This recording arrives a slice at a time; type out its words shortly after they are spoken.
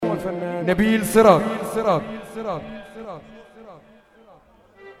نبيل سراج.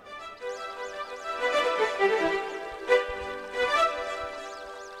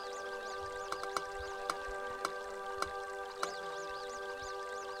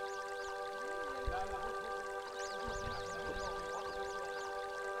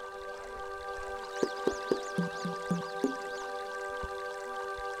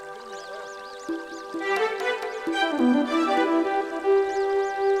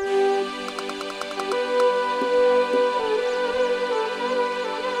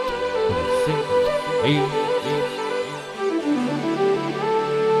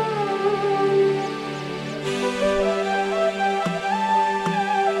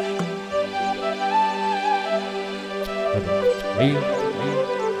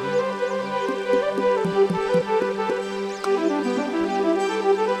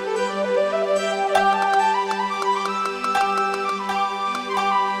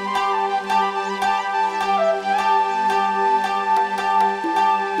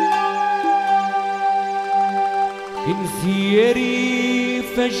 انزيري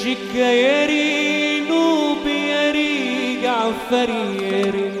فشكيري نوبي يري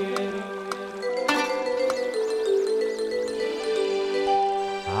جعفريري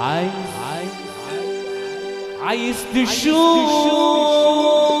عايز تشوف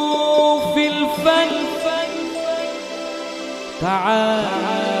الفن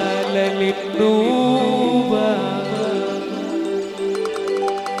تعال للنوبة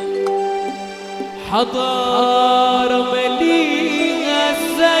حضارة مليئة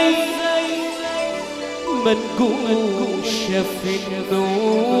زي منقوشة في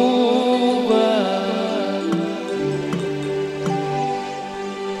النوبة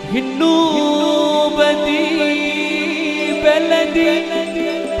النوبة دي بلدي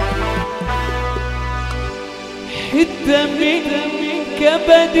حتة من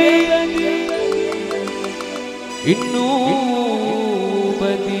كبدي النوبة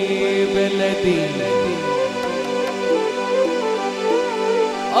دي بلدي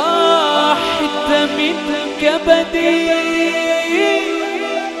حتة من كبدي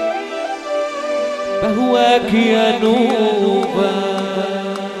بهواك يا نوبة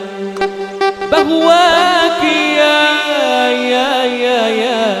بهواك يا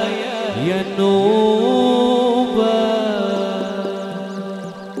نوبة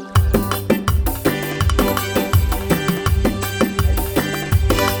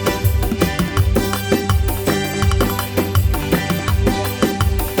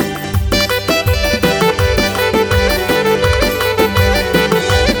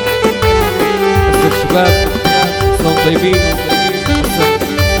الشباب صوت طيبين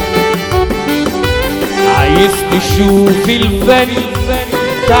عايز تشوف الفن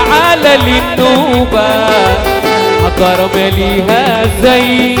تعال للنوبة حضارة مليها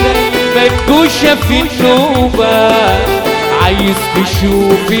زي منقوشة في النوبة عايز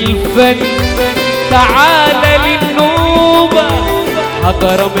تشوف الفن تعال للنوبة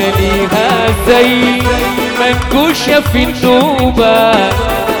حضارة مليها زي منقوشة في النوبة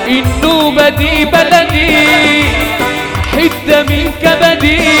النوبة دي بلدي حتة من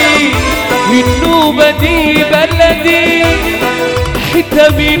كبدي النوبة دي بلدي حتة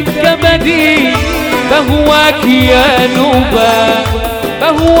من كبدي بهواك يا نوبة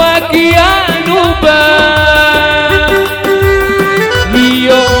بهواك يا نوبة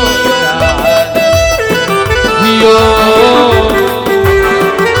هيو هيو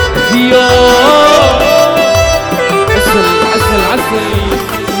هيو عسل عسل عسل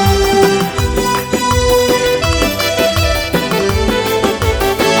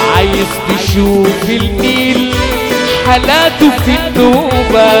عايز تشوف النيل حالاته في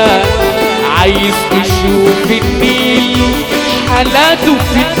النوبة عايز تشوف النيل حالاته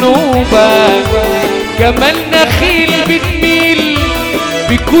في النوبة كمان نخيل بتميل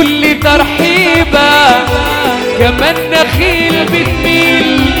بكل ترحيبة كمان نخيل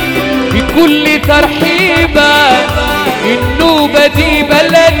بتميل بكل ترحيبة النوبة دي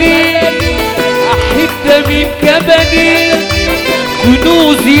بلدي حتة من كبدي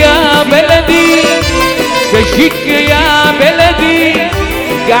كنوز يا بلدي كشك يا بلدي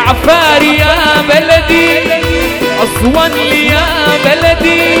جعفر يا بلدي أسوان يا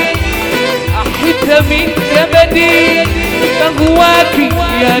بلدي حتة من كبدي بهواك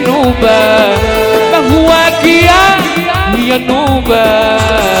يا نوبة بهواك يا نوبة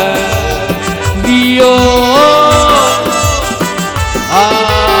ديو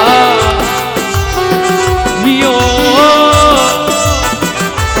ديو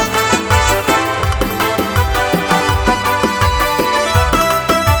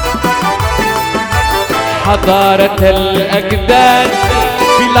حضارة الأجداد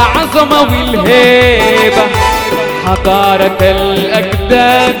في بالعظمة والهيبة، حضارة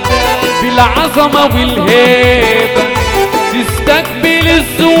الأجداد بالعظمة والهيبة، تستقبل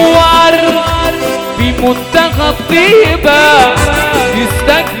الزوار بمنتهى الطيبة،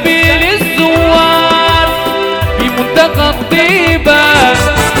 تستقبل الزوار بمنتهى الطيبة.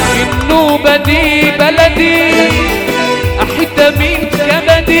 النوبة دي بلدي أحدى من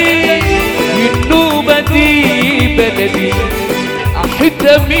كبدي، النوبة دي بلدي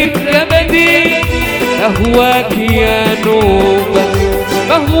أحدى من كبدي. أهواك يا نوبة،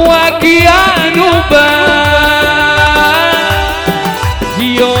 أهواك يا نوبة.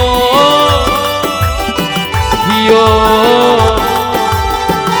 يو يو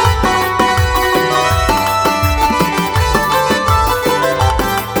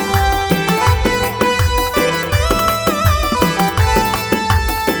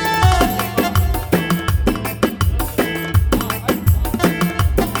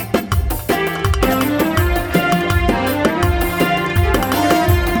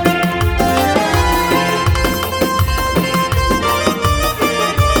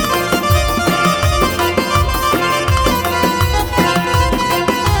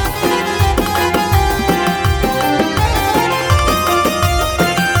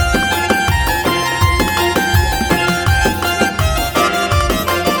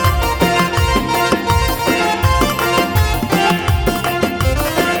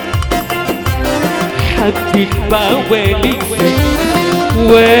حقك بواليسك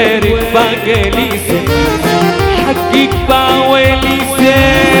وارك بجليسك، حقك بواليسك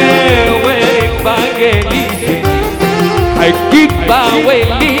وارك بجليسك، حقك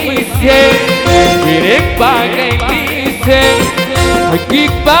بواليسك وارك بجليسك،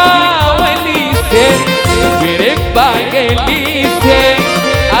 حقك بواليسك وارك بجليسك.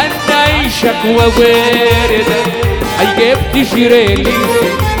 أنا عيشك وواردك هيجيب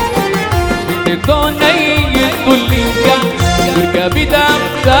تشريليسك دوني كلينكا بركبي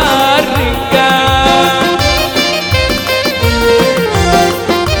دفترنكا.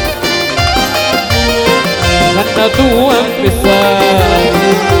 غنى دوام بسار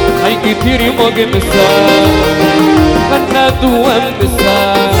هاي كتير موج بسار، غنى دوام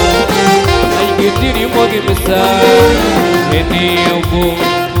بسار هاي كتير موج بسار. هني يوم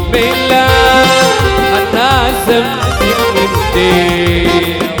بلا أنا زمتي منتي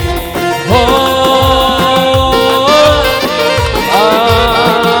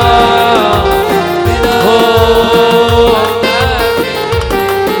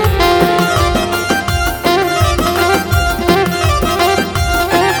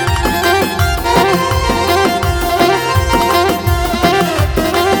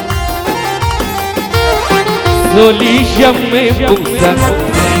زولي جمي بوسا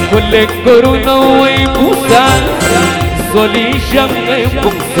كل كورونا ويبوسا، زولي جمي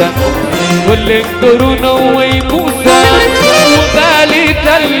بوسا كل كورونا ويبوسا. وغالي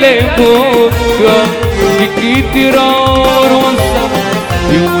تلي بوسا تكيتي روسا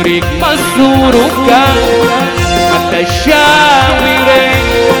يوريك مسوروكا على الشاورين،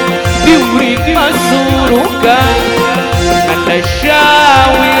 يوريك مسوروكا على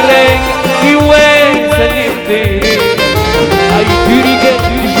الشاورين. يوين سنتي أي تريجي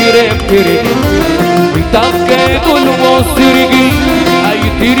جريم تريجي بتاكد المصري، أي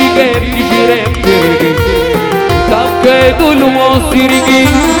تريجي جريم تريجي بتاكد المصري.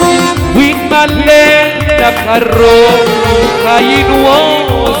 وين مالين تكرر خاين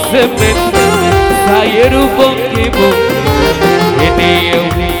وسمن ساير بكيبو هني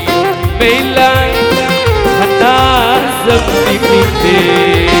يوم بيلاي أنا زمني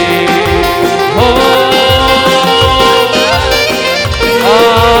بيتي.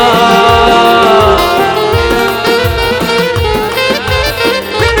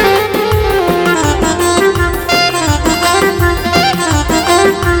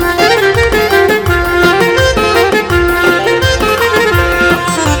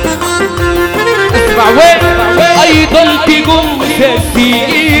 أيضا تقوم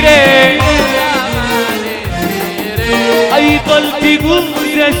تسيري، أيضا تقوم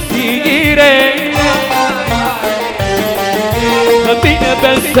تسيري بينا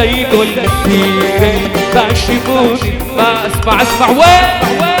بس يقول مسيري باشموني ما اسمع وين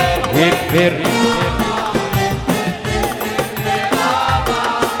هنفر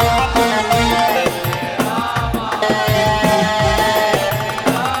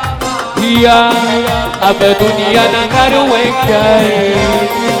يا أبدنيا نهر وكاي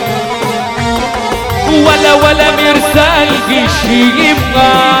ولا مرسال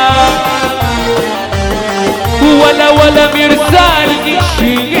قشيمة ولا مرسال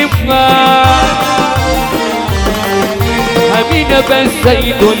قشيمة. أمين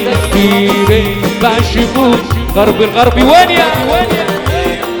بسيد الأسير باشبوش غرب الغرب وين يا غمر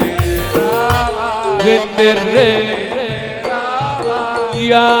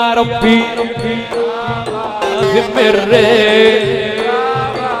يا ربي غمر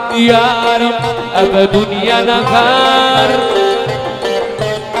يا رب أبد يا نهار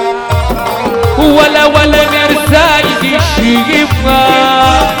ولا مرسال يشيبها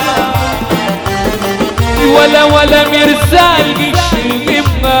ولا مرسال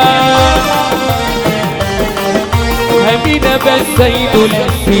يشيبها همينا بسيد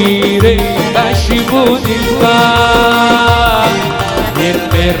الأسير باشبون الماء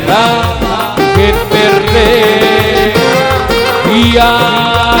غمر يا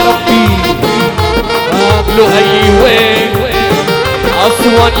ربي قبلوا أيوة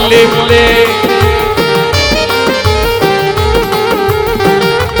أصوات لبلي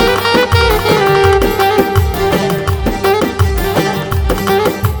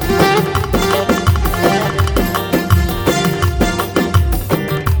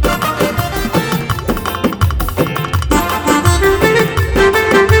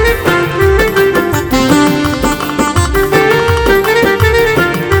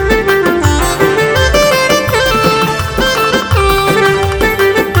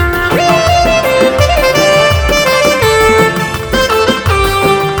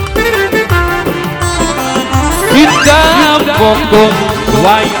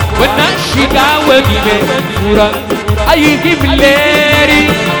واي والناشدة وبيبورا أيدي بليري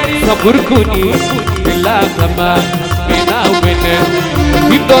صبركني بالله كمان بينا وبينا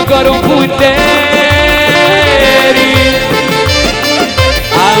يبدو بوديري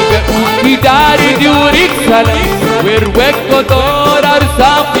أبقى داري ديوريك سلام ويروك قدور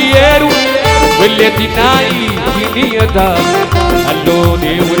أرسام بيرو واللي تناي دنيا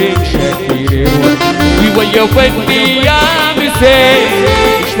اللوني وريك شاكيري ويا فني يا مسي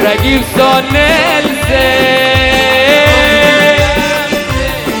اشتراكي في صون الزين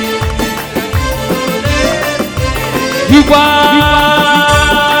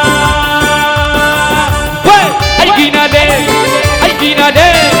أيجينا ليه أيجينا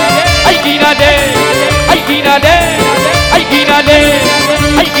ليه أيجينا ليه أيجينا ليه أيجينا ليه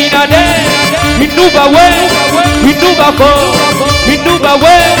أيجينا ليه النوبة وين النوبة فوق النوبة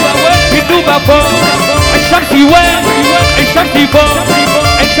وين النوبة فوق الشمس وين الشمس فوق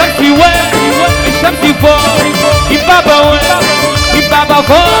الشمس وين الشمس فوق البابا وين البابا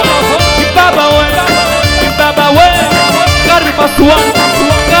فوق البابا وين البابا وين غرب أسوان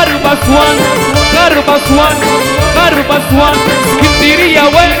غرب أسوان غرب أسوان غرب أسوان اسكندرية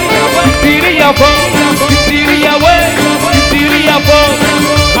وين اسكندرية فوق اسكندرية وين اسكندرية فوق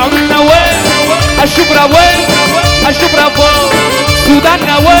عمنا وين الشبرا وين الشبرا فوق سودان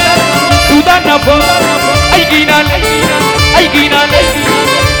وين سودان فوق أيجينا ليه أيجينا ليه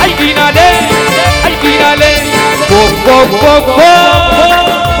أيجينا ليه أيجينا ليه فوق فوق فوق فوق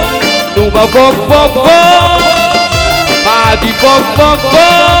نوبة فوق فوق فوق معادي فوق فوق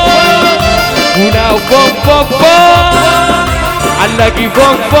فوق هنا فوق فوق فوق علاقي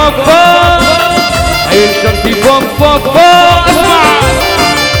فوق فوق فوق عين شمسي فوق فوق فوق اسمع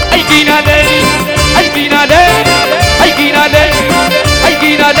أيجينا ليه أيجينا ليه أيجينا ليه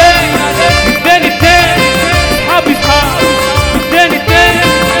أيجينا ليه اثنين اثنين اصحاب اصحاب اثنين اثنين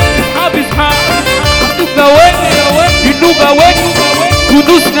اصحاب اصحاب عبدوكنا وين النوبة وين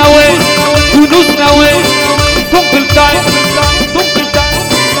كنوزنا وين كنوزنا وين تونجل تايم تونجل تايم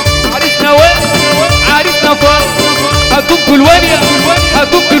عرسنا وين عرسنا فوق هتونجل وين يا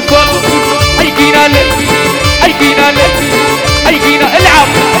هتونجل فوق أيجينا ليه أيجينا ليه أيجينا العب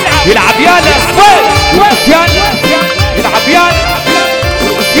العب يالا وين العصيان العب يالا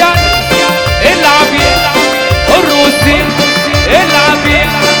العصيان العب الروسي العب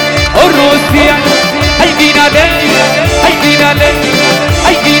الروسي أيجينا ليه أيجينا ليه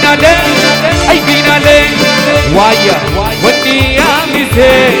أيجينا ليه أيجينا ليه وايا ودي يا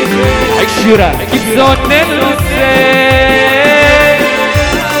مزي عشرة كيزون الوسي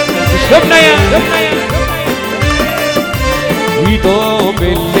شفنا يا ويدو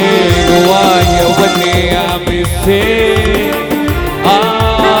بالليل وايا ودي يا مزي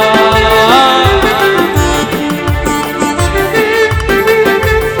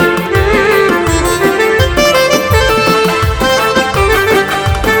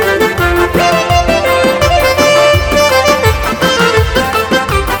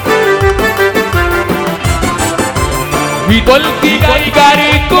Vidolki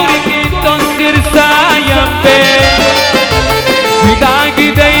gaigari kuriki tonsir sayambe Vidagi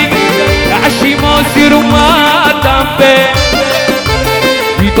daigi ashimo sirumatambe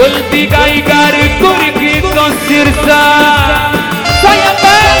Vidolki gaigari kuriki tonsir sayambe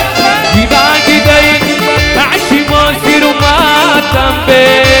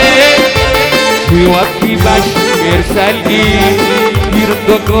يوكي باش يرسلني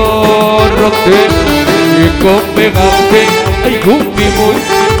يردقور ربك يقوم بغلطي يقوم بموت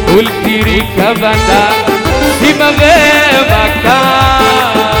قلتيري كبدا سيما غيبكا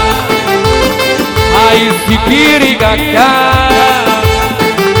هاي سكيري غكا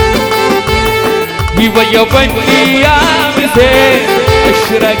هيوا يوبني يا مسي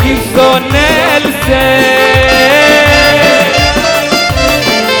اشرقي سونل سي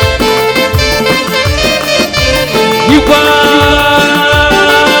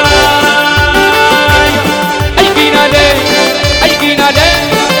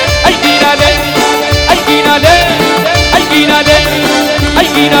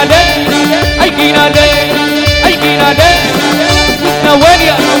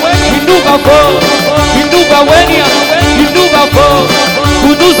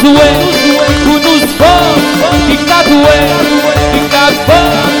كنوز فوق تكاد وين تكاد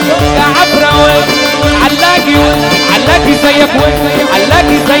فوق يا عبرة وين علاقي وين علاقي زيك وين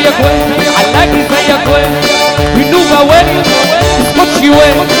علاقي زيك وين علاقي زيك وين النوبة وين اسكتشي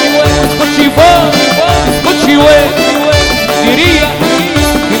وين اسكتشي فوق اسكتشي وين ديرية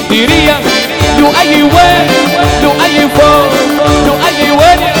ديرية لو أي وين لو أي فوق لو أي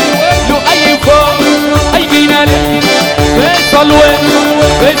وين لو أي فوق أي بينالي فيصل وين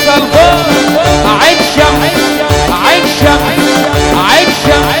فيصل فوق عين شمس عين شمس عين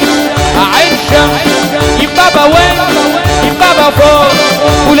شمس عين شمس يبابا وين يبابا فوق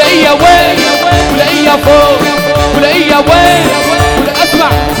ولقية وين ولقية فوق ولقية وين ولا اسمع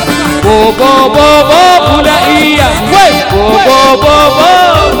بابا بابا ولقية وين بابا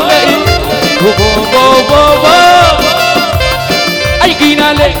بابا ولقية بابا بابا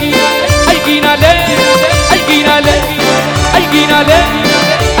أيقينا لي أيقينا لي أيقينا لي أيقينا لي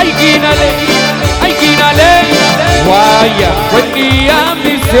أيقينا لي أيقينا لي وايا ودي يا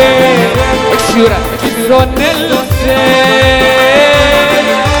مسي اكشورا زون السي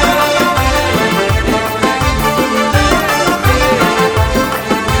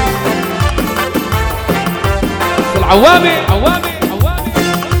العوامي عوامي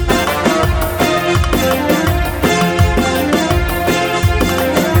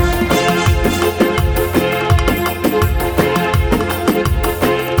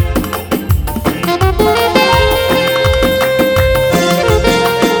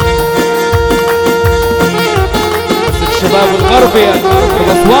الشباب الغربي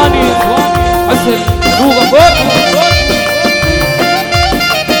الغصواني عسل نوبة فوق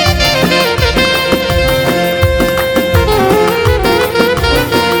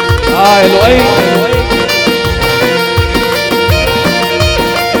لؤي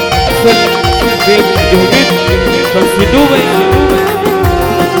عسل بيت يهجد في نوبي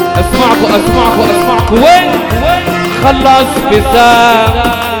اسمعكم وين خلص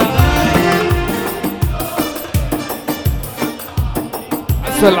بسام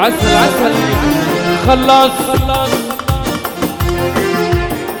عسل عسل عسل خلص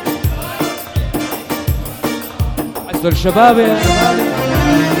عسل شبابي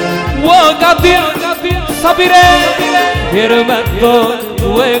وقضي صبري يرمدون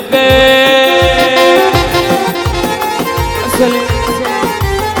وغير عسل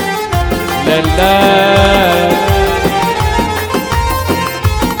لا لا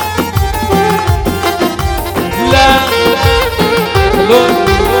لا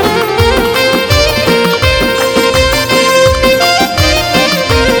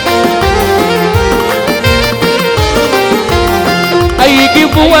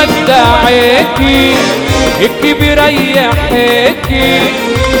يجيب وداعيكي هيك بيريحكي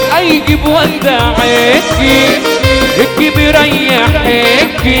يجيب وداعيكي هيك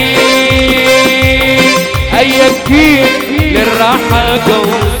بيريحكي ايكي للراحة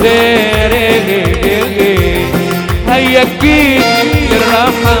جوزيري هيكي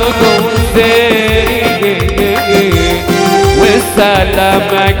للراحة جوزيري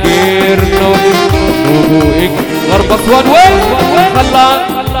والسلامة جيرنو وبوئك غرب أسوان وين خلاص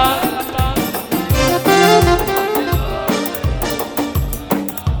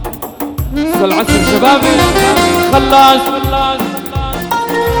العسل شبابي خلاص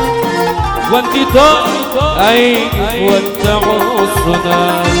وانتي تو اي ودعوا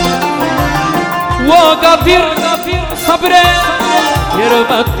الصنان وقدر صبري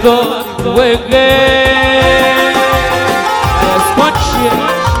يرمدون وغير اسكتش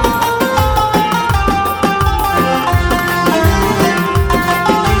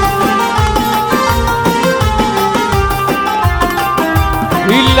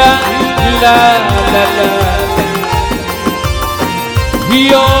لا لا لا لا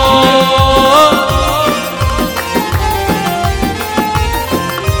يو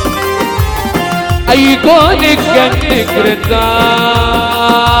أيقونك كنك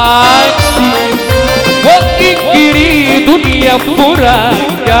رتاكسي وإنكري دنيا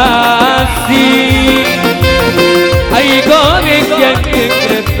فراكاسي أيقونك كنك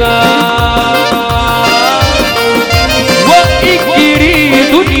رتاكسي وإنكري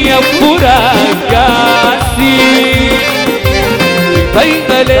دنيا فراكاسي بين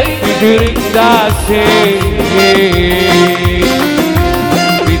لك داسي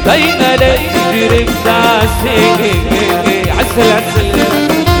بين لك داسي عسل عسل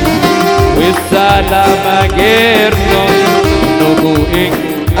والسلامة غير نبوئك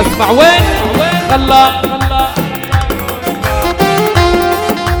اسمع وين خلا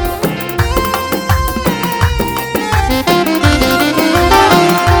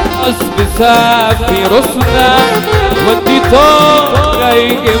بسافي رسنا ودي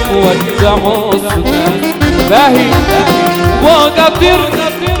طاقيك ودع حسنا باهي وقدر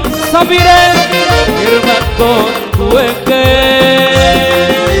صبرين ارمتون وكين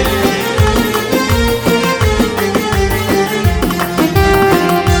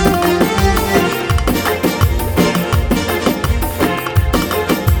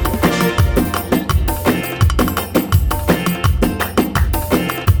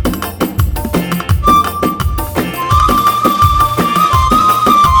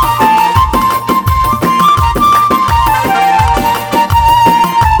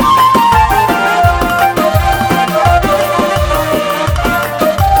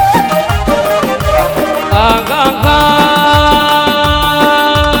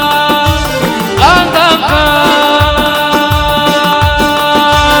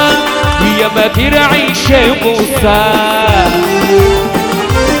ترعيش موسى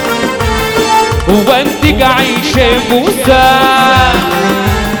وانتك عيش موسى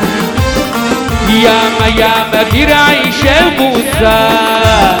ياما ترعيش موسى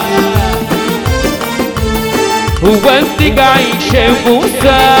وانتك عيش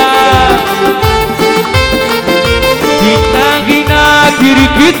موسى هنا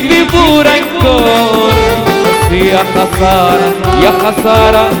تركت ببورنكور يا خسارة يا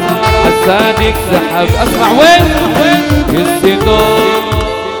خسارة حسانك سحب اسمع وين الصدور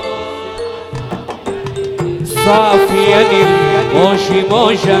صافياني موشي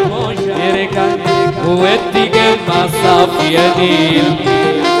موشا يركا ودي جمع صافياني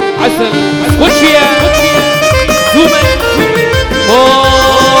عسل كوشيا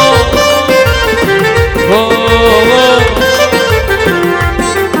زومن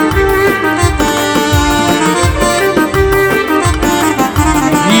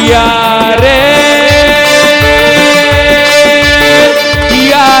ياري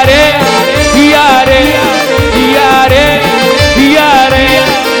ياري ياري ياري ياري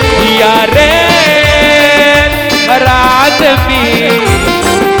ياري رعدمي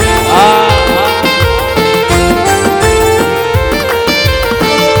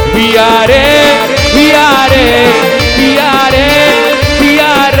ياري ياري ياري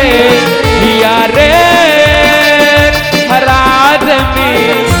ياري ياري رعدمي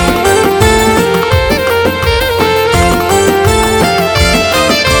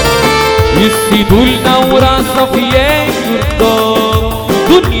يسيدولنا وراسه في يردون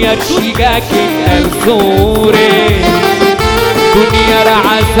دنيا تشيقاك السوري دنيا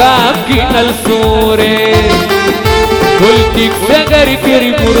رعزاك السوري قلتك سجر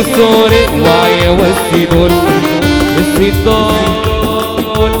كريم ورسوري واي وسيدول يسيدولنا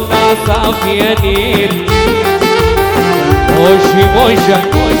صافية نيل موشي موشا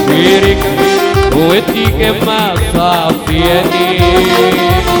شيرك وديك ما صافية نيل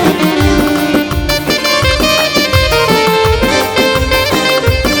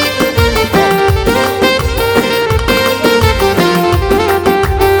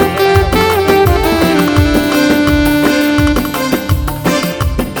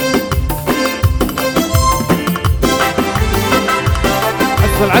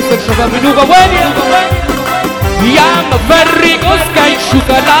العسل شباب من نوبة وين يا مفرق اسكاي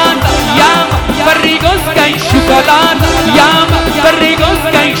شوكولاته يا مفرق اسكاي شوكولاته يا مفرق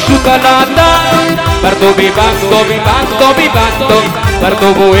اسكاي شوكولاته برضو بيبانتو بيبانتو بيبانتو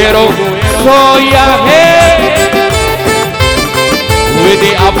برضو بويرو صويا هي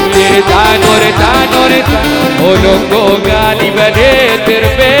ودي ابلي رتانو رتانو رتانو ولونغو غالي بني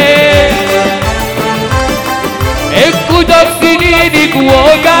تربي اكو دفسنينك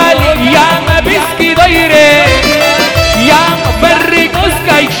وقالي يا ما بسكي ضيري يا ما فرق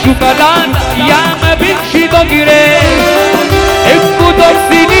اسكاي شوكولاتة يا ما بنشي ضيري اكو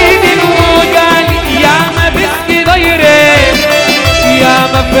دفسنينك وقالي يا ما بسكي ضيري يا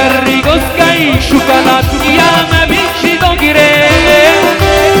ما فرق اسكاي شوكولاتة يا ما بنشي ضيري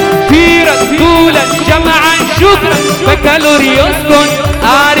تيرا طولك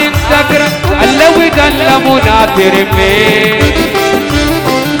munatirme.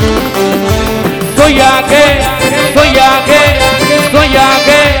 Soyage, soyage,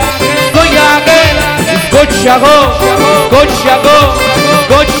 soyage, soyage. Gochago, gochago,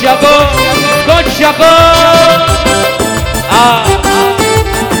 gochago, gochago. Ah.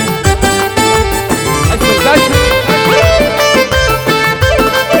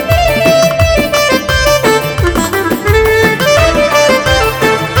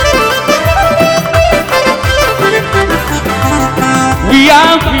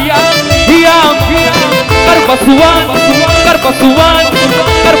 Karbasuan, Karbasuan,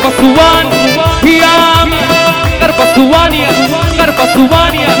 Karbasuan, Hiam, Karbasuania,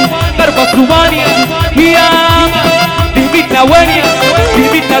 Karbasuania, Karbasuania, Hiam, Dimitna Wenia,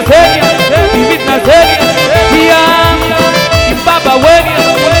 Dimitna Zelia, Dimitna Zelia, Hiam, Baba Wenia,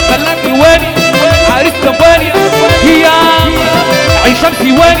 Malaki Wenia, Arista Wenia, Hiam, Aishamsi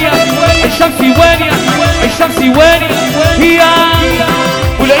Wenia, Aishamsi Wenia, Aishamsi Wenia, Hiam,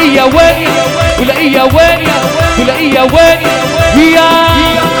 Ulaiya Wenia, Ulaiya Wenia, Ulaiya Wenia,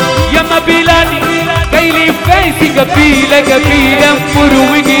 Hiam, Ya Mabilani, Kaili Faisi Kabila Kabila,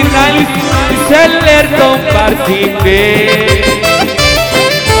 Muruigi Nalis, Seller compartite.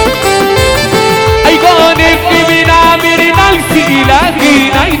 Ay gone Kimina Mirinalsi Ilahi,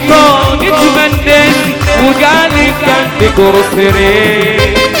 Naito, Nitmandesi, Ugali Kanti Kurusere.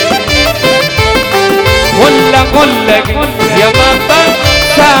 Kolla kolla Ya Mamba,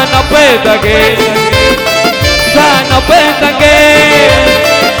 Sana Pedage, Sana Pedage,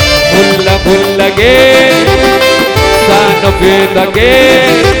 Kolla kolla Sana Pedage.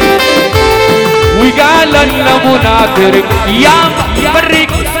 Wigala la munatir, Yam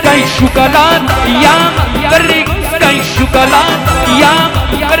Barrik Sky Shukalan, Yam Barrik Sky Shukalan, Yam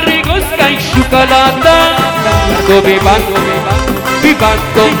Barrik Sky Shukalata. Mardo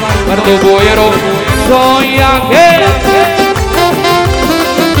Vivanto, Mardo Boyero, Soyage.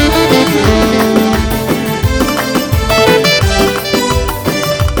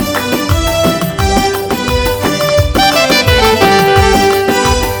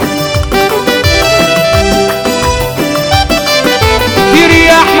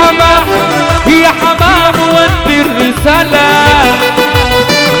 يا حمام ودي الرسالة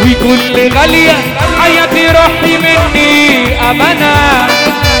وكل غالية حياتي روحي مني أمانة.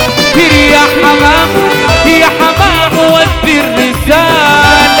 يا حمام ودي الرسالة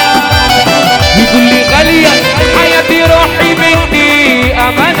وكل غالية حياتي روحي مني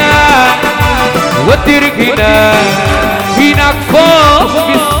أمانة. ودير هناك فوق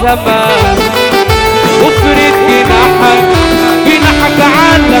في السماء وفرد جناحك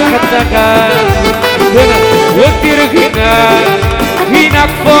على خدك هنا. ودير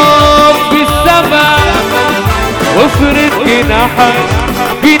هناك فوق في السماء وفرد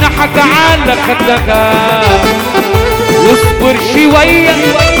جناحك على خدك. واصبر شوية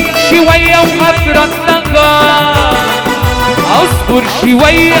شوية وهتردك. اصبر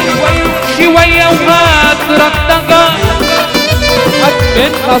شوية شوية وهتردك.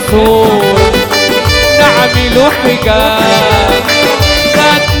 هتمنى صور نعمل حجاب،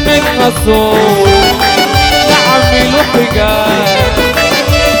 هتمنى صور نعمل حجاب،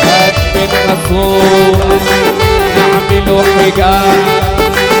 هتمنى صور نعمل حجاب.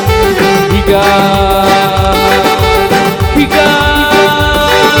 حجاب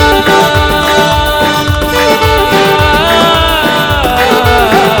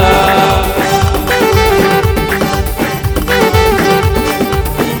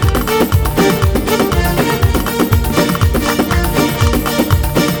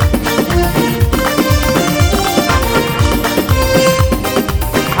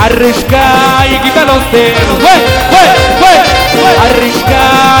Arrisca y quítalo usted, arrisca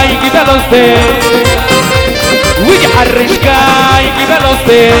y quítalo usted, arrisca y quítalo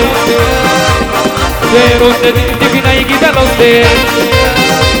usted, pero usted divina y quítalo usted.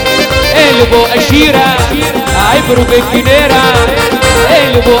 Elbo Ashira, ay pero que quinera,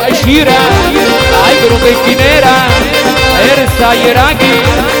 Elbo Ashira, ay pero que quinera. Ersa Iraqi,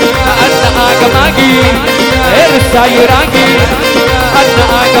 Anna Agamagi, Ersa Iraqi, Anna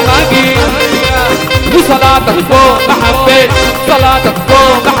Agamagi. وصلاتك فوق محبة، صلاتك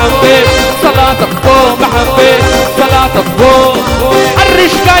فوق محبة، صلاتك فوق محبة، صلاتك فوق.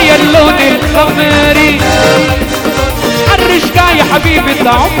 الرشقة يا اللون الخمري، الرشقة يا حبيبة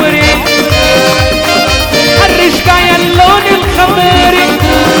عمري، الرشقة يا اللون الخمري،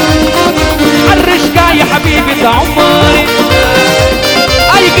 الرشقة يا حبيبة عمري.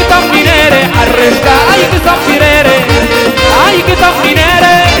 أي كتاب منيرة الرشقة، أي كتاب منيرة، أي كتاب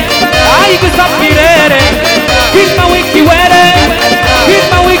منيرة، أي كتاب منيرة. كلمة ويكي ويرة،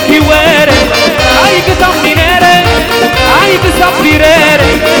 كلمة ويكي ويرة، أي كتاب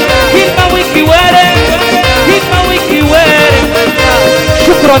صفيريري كلمة وكواري كلمة وكواري.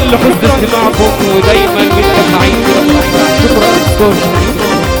 شكرا لحسن استماعكم.